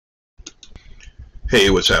Hey,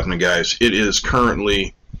 what's happening, guys? It is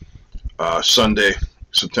currently Sunday,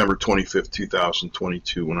 September 25th,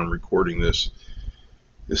 2022, when I'm recording this.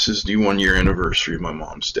 This is the 1 year anniversary of my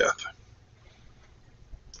mom's death.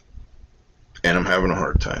 And I'm having a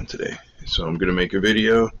hard time today. So I'm going to make a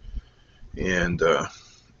video, and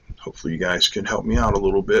hopefully you guys can help me out a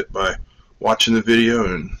little bit by watching the video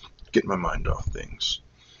and getting my mind off things.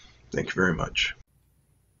 Thank you very much.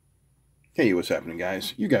 Hey, what's happening,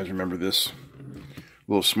 guys? You guys remember this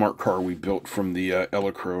little smart car we built from the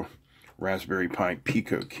RasPi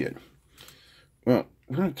Pico kit? Well,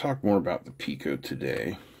 we're going to talk more about the Pico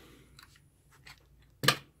today,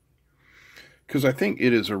 because I think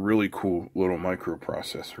it is a really cool little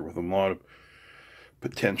microprocessor with a lot of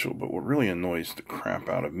potential. But what really annoys the crap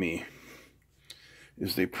out of me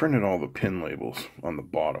is they printed all the pin labels on the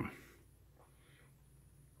bottom.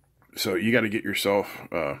 So you got to get yourself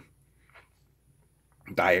a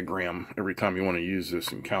diagram every time you want to use this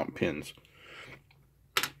and count pins.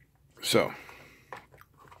 So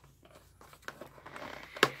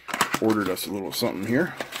ordered us a little something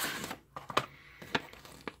here.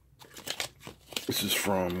 This is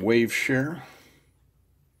from Waveshare.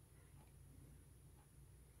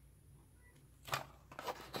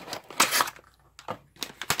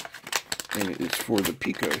 And it is for the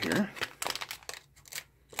Pico here.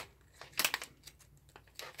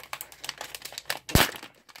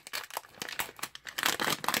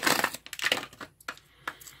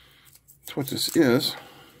 So what this is,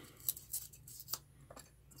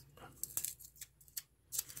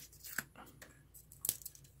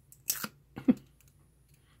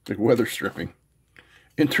 like weather stripping.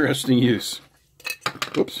 Interesting use.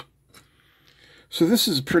 Oops. So this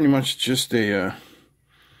is pretty much just a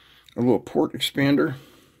little port expander.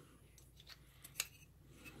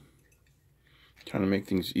 Kind of make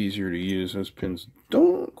things easier to use. Those pins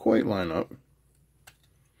don't quite line up,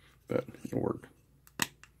 but it'll work.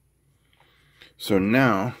 So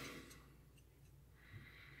now,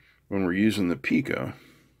 when we're using the Pico,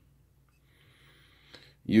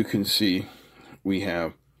 you can see we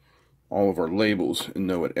have all of our labels and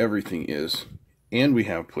know what everything is, and we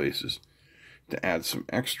have places to add some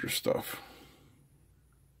extra stuff.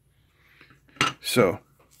 So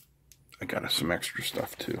I got us some extra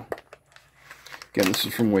stuff too. Again, this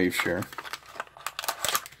is from Waveshare.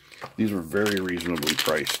 These were very reasonably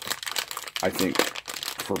priced. I think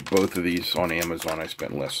for both of these on Amazon, I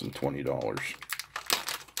spent less than $20.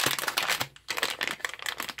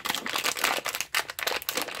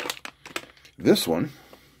 This one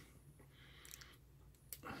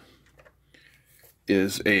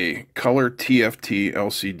is a color TFT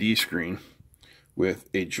LCD screen with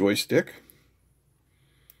a joystick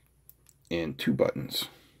and 2 buttons,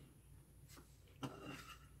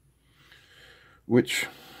 which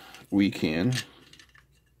we can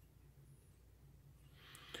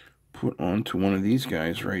put onto one of these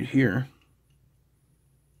guys right here,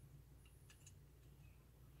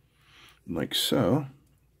 like so.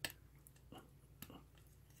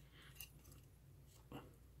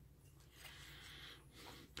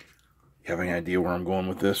 You have any idea where I'm going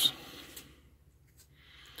with this?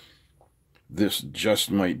 This just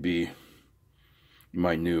might be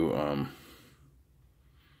my new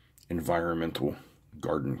environmental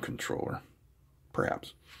garden controller,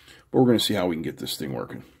 perhaps. But we're going to see how we can get this thing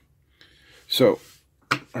working. So,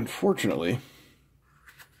 unfortunately,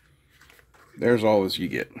 there's all as you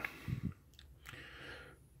get.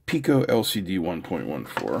 Pico LCD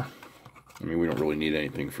 1.14. I mean, we don't really need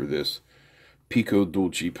anything for this. Pico dual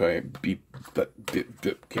GPIO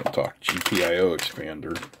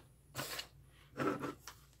expander.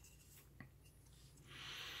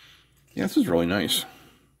 Yeah, this is really nice.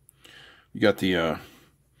 You got the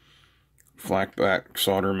flat back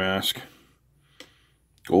solder mask,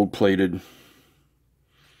 gold plated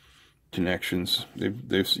connections.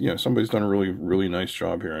 They've somebody's done a really nice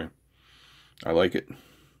job here. I like it.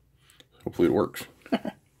 Hopefully it works.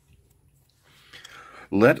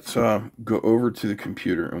 Let's go over to the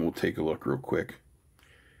computer and we'll take a look real quick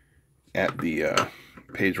at the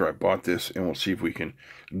page where I bought this, and we'll see if we can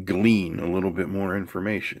glean a little bit more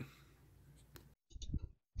information.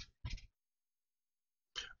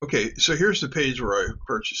 Okay, so here's the page where I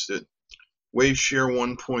purchased it. Waveshare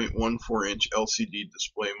 1.14-inch LCD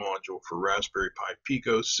display module for RasPi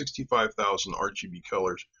Pico, 65,000 RGB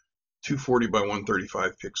colors, 240 by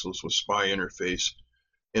 135 pixels with SPI interface,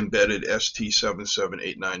 embedded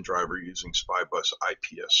ST7789 driver using SPI bus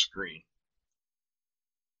IPS screen.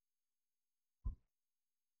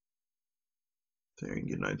 There you can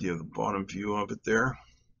get an idea of the bottom view of it there.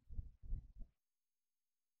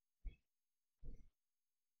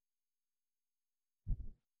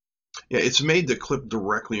 Yeah, it's made to clip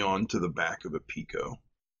directly onto the back of a Pico.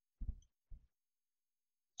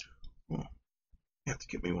 Well, you have to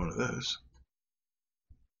get me one of those.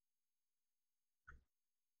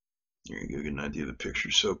 There you go, get an idea of the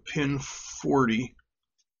picture. So pin 40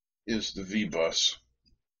 is the V bus.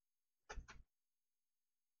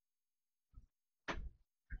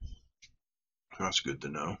 That's good to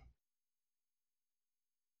know.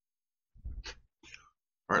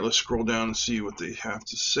 All right, let's scroll down and see what they have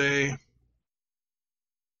to say.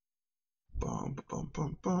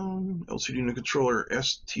 LCD unit controller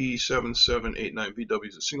ST7789VW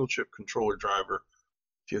is a single chip controller driver.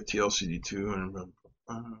 TFT LCD2.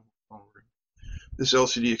 This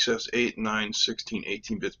LCD accepts 8, 9, 16,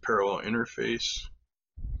 18 bits parallel interface.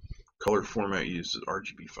 Color format used is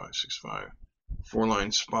RGB 565.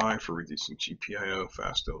 4-line SPI for reducing GPIO.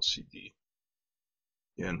 Fast LCD.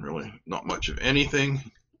 Again, really not much of anything.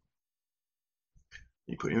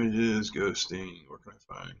 You put images, ghosting. Where can I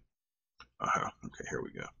find? Okay, here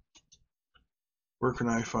we go. Where can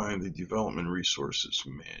I find the development resources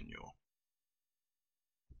manual?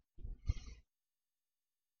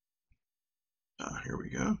 Here we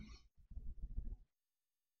go.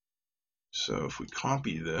 So if we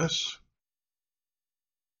copy this,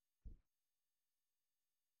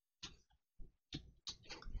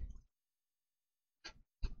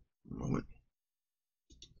 moment.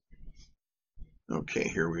 Okay,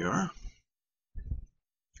 here we are.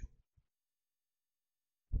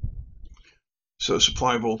 So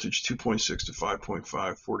supply voltage 2.6 to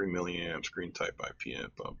 5.5, 40 milliamps, green type IPM.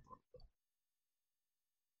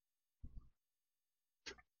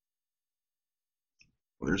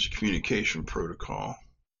 Well, there's a communication protocol.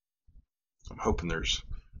 I'm hoping there's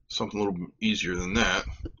something a little easier than that.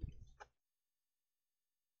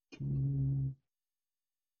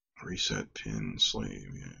 Reset pin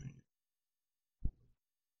slave. Yeah.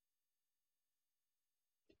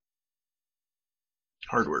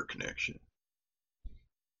 Hardware connection.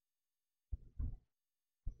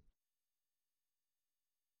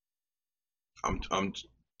 I'm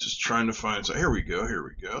just trying to find. So here we go. Here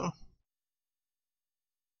we go.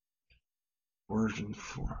 Version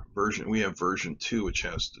 4. We have version 2, which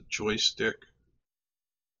has the joystick.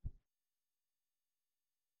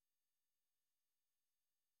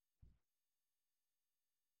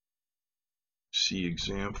 See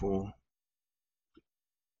example.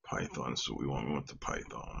 Python. So we want the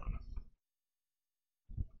Python.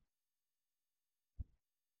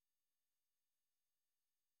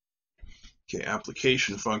 Okay,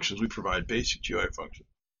 application functions. We provide basic GUI functions.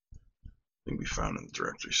 Can be found in the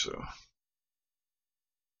directory. So,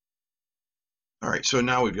 all right. So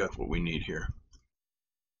now we've got what we need here.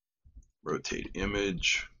 Rotate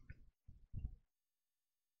image,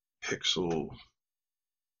 pixel,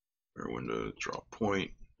 window, draw a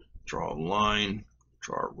point, draw a line,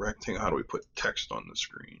 draw a rectangle. How do we put text on the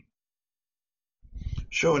screen?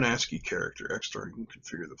 Show an ASCII character. XStar, you can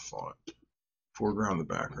configure the font. Foreground, the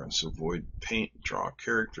background. So void paint, draw a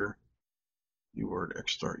character. UWord,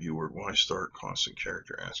 XStart, UWord, YStart, constant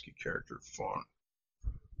character, ASCII character, font.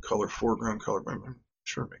 Color foreground, color.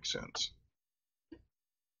 Sure, makes sense.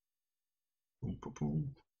 Boom, boom,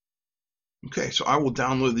 boom. Okay, so I will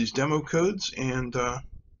download these demo codes and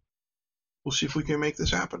we'll see if we can make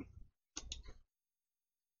this happen.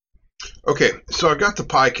 Okay, so I've got the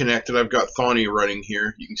Pi connected. I've got Thonny running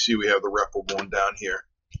here. You can see we have the REPL going down here.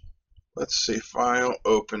 Let's say file,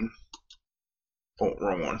 open. Oh,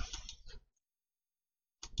 wrong one.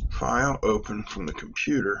 File, open from the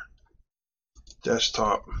computer.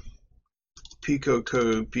 Desktop. Pico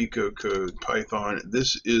code, Python.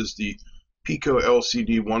 This is the Pico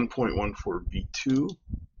LCD 1.14 V2.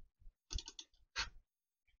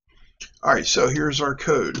 All right, so here's our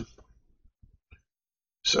code.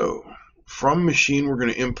 So from machine, we're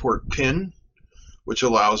going to import pin, which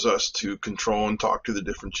allows us to control and talk to the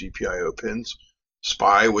different GPIO pins.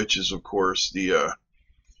 SPI, which is, of course, the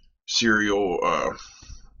serial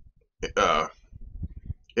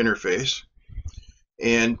interface.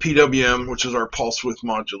 And PWM, which is our pulse width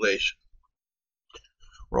modulation.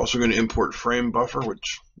 We're also going to import frame buffer,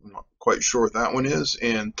 which I'm not quite sure what that one is,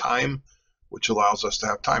 and time, which allows us to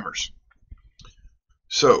have timers.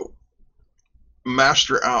 So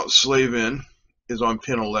master out, slave in is on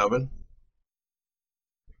pin 11.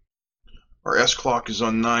 Our S clock is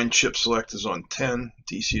on 9, chip select is on 10,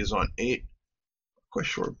 DC is on 8. Quite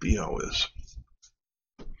sure what BL is.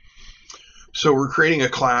 So we're creating a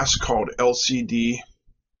class called LCD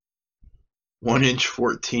 1"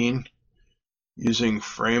 14 using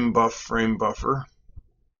frame buffer.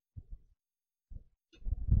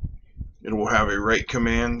 It will have a write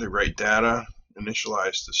command, the write data,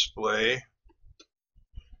 initialize display.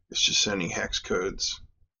 It's just sending hex codes.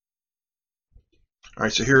 All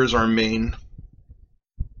right, so here's our main.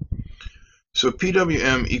 So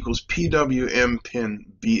PWM equals PWM pin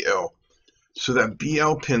BL. So that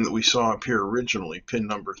BL pin that we saw up here originally, pin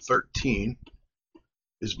number 13,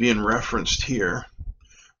 is being referenced here.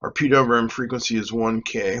 Our PWM frequency is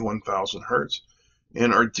 1K, 1000 hertz,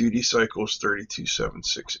 and our duty cycle is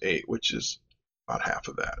 32768, which is about half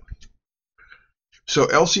of that. So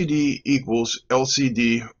LCD equals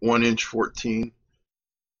LCD 1" 14,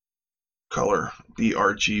 color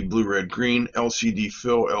BRG, blue, red, green, LCD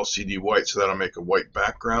fill, LCD white, so that'll make a white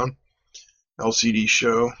background, LCD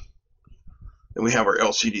show. Then we have our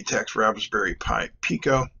LCD text, RasPi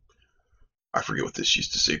Pico. I forget what this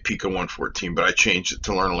used to say, Pico 114, but I changed it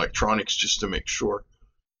to Learn Electronics just to make sure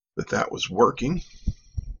that that was working.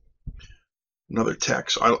 Another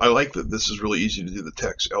text. I like that this is really easy to do, the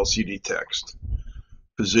text, LCD text,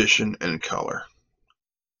 position, and color.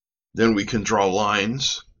 Then we can draw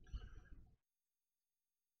lines.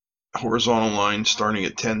 Horizontal line starting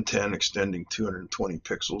at 1010, extending 220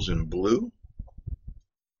 pixels in blue.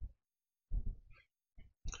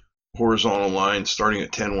 Horizontal line starting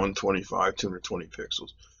at 10, 125, 220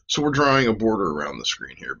 pixels. So we're drawing a border around the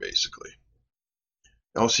screen here, basically.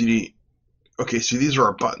 LCD. Okay, so these are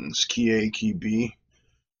our buttons. Key A, key B.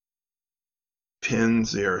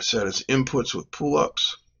 Pins, they are set as inputs with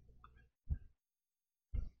pull-ups.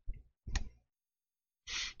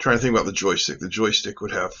 Trying to think about the joystick. The joystick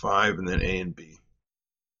would have 5 and then A and B.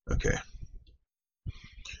 Okay.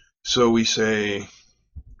 So we say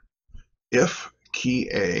if key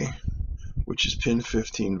A, which is pin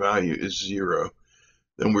 15 value, is 0,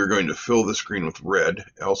 then we're going to fill the screen with red,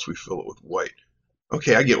 else we fill it with white.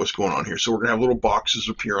 Okay, I get what's going on here. So we're going to have little boxes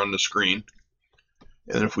appear on the screen,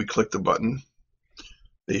 and if we click the button,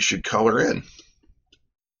 they should color in.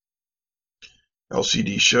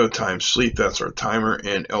 LCD show time sleep, that's our timer,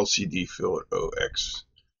 and LCD fill at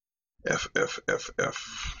OXFFFF,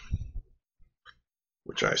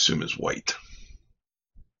 which I assume is white.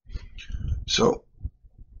 So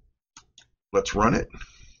let's run it.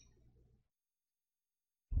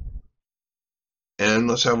 And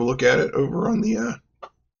let's have a look at it over on the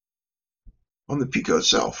Pico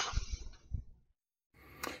itself.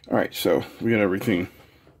 All right, so we got everything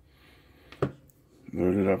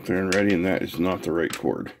loaded up there and ready, and that is not the right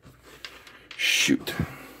cord. Shoot.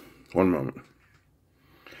 One moment.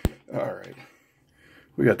 All right.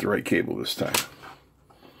 We got the right cable this time.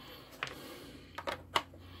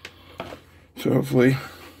 So hopefully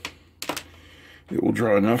it will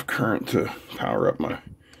draw enough current to power up my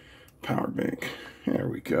power bank. There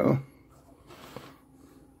we go.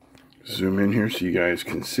 Zoom in here so you guys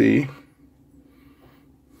can see.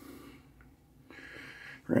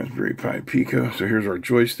 RasPi Pico. So here's our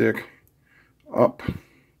joystick. Up,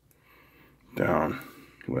 down,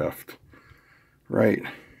 left, right.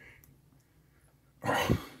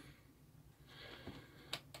 Oh,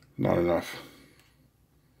 not enough.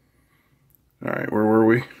 All right, where were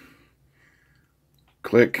we?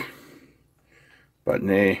 Click,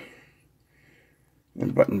 button A,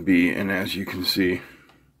 and button B. And as you can see,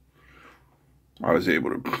 I was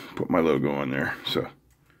able to put my logo on there. So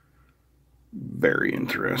very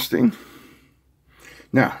interesting.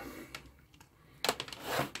 Now,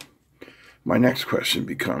 my next question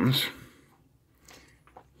becomes,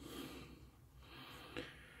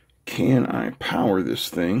 can I power this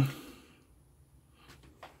thing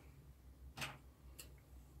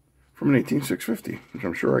from an 18650, which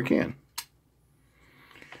I'm sure I can.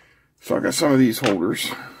 So I got some of these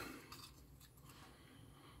holders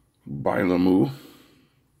by Lamu.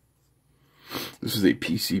 This is a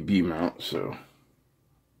PCB mount, so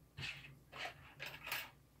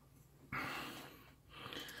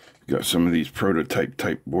got some of these prototype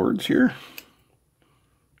type boards here.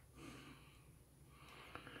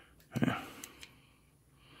 Yeah.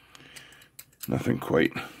 Nothing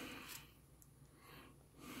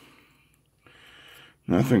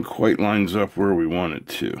quite lines up where we want it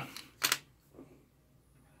to.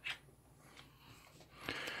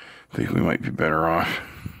 I think we might be better off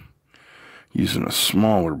using a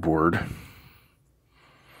smaller board.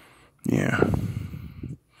 Yeah.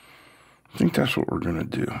 I think that's what we're going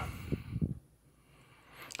to do.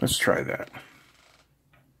 Let's try that.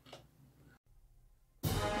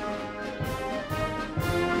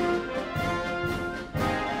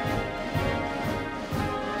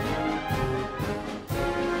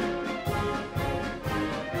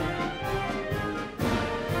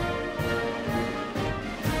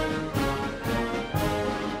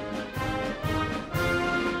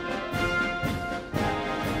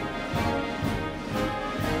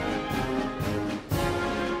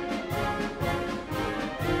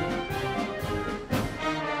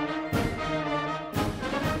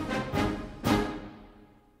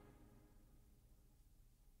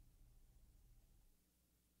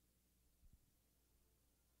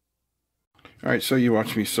 Alright, so you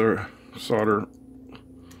watch me solder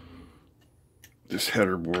this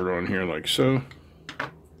header board on here like so.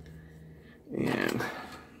 And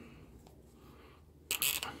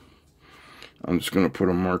I'm just going to put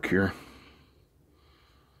a mark here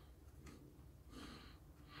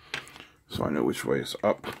so I know which way is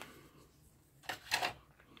up.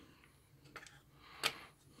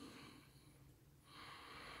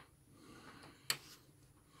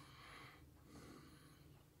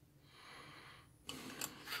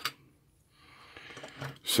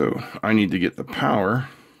 So I need to get the power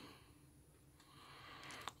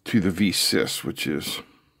to the V-sys, which is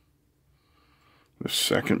the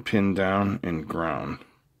second pin down and ground.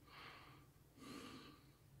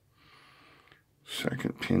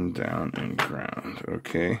 Second pin down and ground.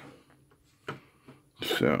 Okay.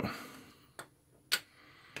 So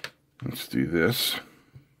let's do this.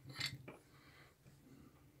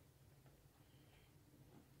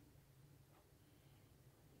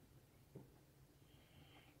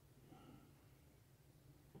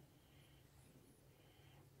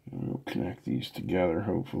 We'll connect these together,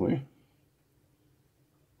 hopefully.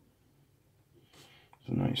 It's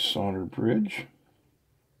a nice solder bridge.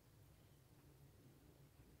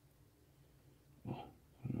 I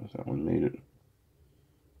don't know if that one made it.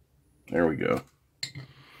 There we go.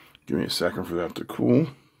 Give me a second for that to cool.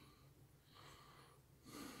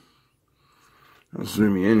 I'll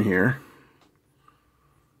zoom you in here.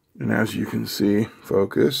 And as you can see,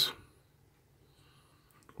 focus,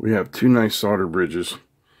 we have two nice solder bridges,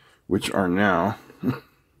 which are now,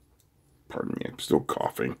 pardon me, I'm still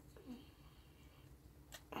coughing,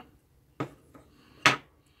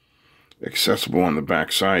 accessible on the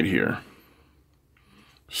back side here.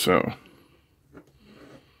 So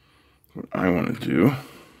what I want to do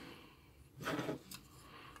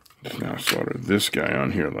is now solder this guy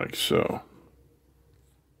on here like so.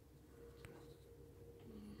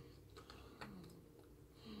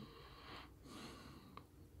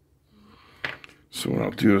 So what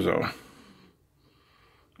I'll do is I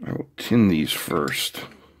will tin these first.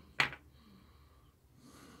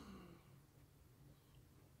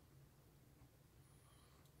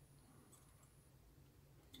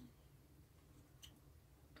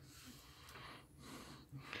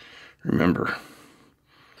 Remember,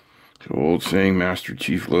 the old saying Master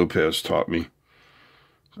Chief Lopez taught me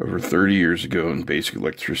over 30 years ago in basic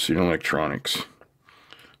electricity and electronics.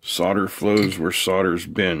 Solder flows where solder's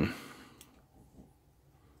been.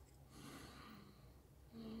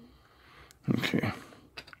 Okay,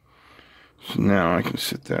 so now I can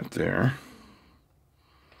sit that there.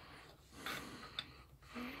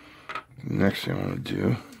 The next thing I want to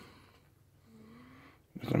do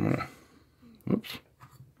is I'm going to, whoops.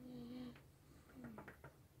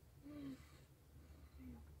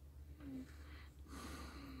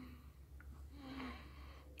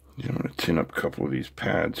 I'm going to tin up a couple of these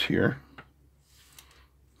pads here.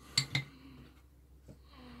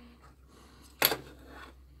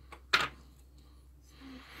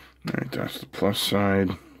 Alright, that's the plus side.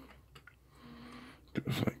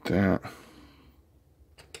 Goes like that.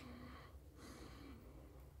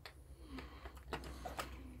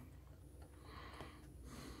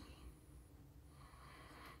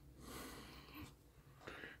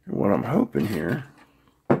 And what I'm hoping here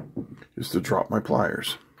is to drop my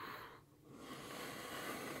pliers.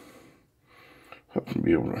 Hoping to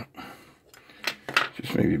be able to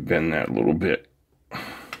just maybe bend that a little bit.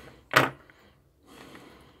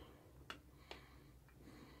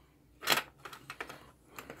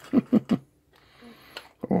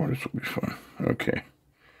 Oh, this will be fun. Okay.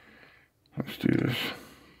 Let's do this.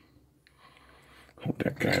 Hold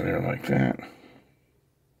that guy there like that.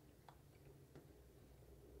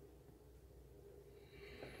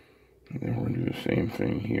 And then we're going to do the same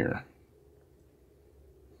thing here.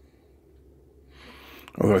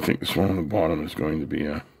 Although I think this one on the bottom is going to be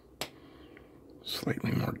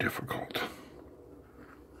slightly more difficult.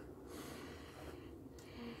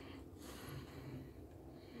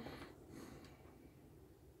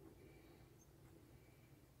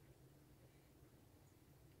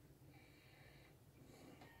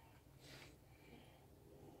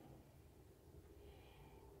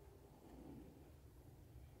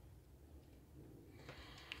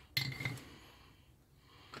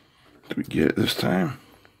 Did we get it this time?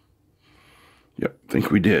 Yep, I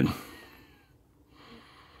think we did.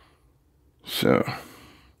 So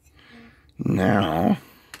now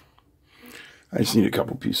I just need a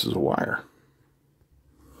couple pieces of wire.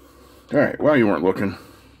 Alright, while you weren't looking,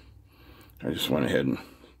 I just went ahead and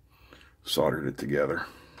soldered it together.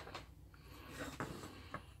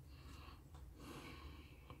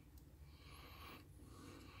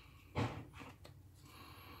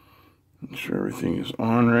 Make sure everything is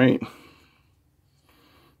on right.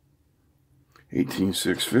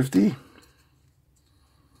 18650.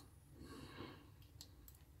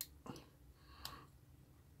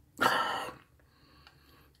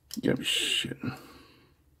 You gotta be shitting. I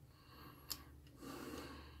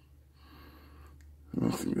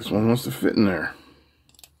don't think this one wants to fit in there.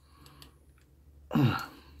 Let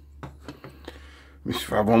me see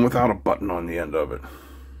if I have one without a button on the end of it.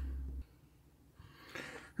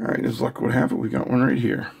 Alright, as luck would have it, we got one right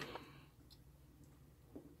here.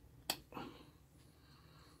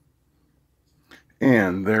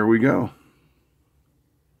 And there we go.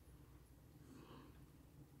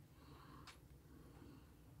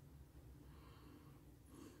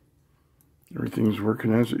 Everything's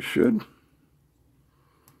working as it should.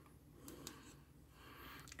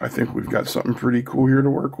 I think we've got something pretty cool here to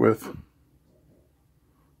work with.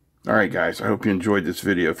 Alright guys, I hope you enjoyed this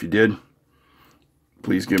video. If you did,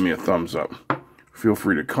 please give me a thumbs up. Feel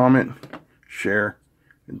free to comment, share,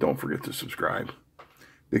 and don't forget to subscribe.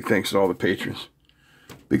 Big thanks to all the patrons.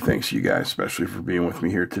 Big thanks to you guys, especially for being with me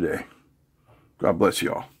here today. God bless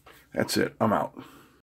you all. That's it. I'm out.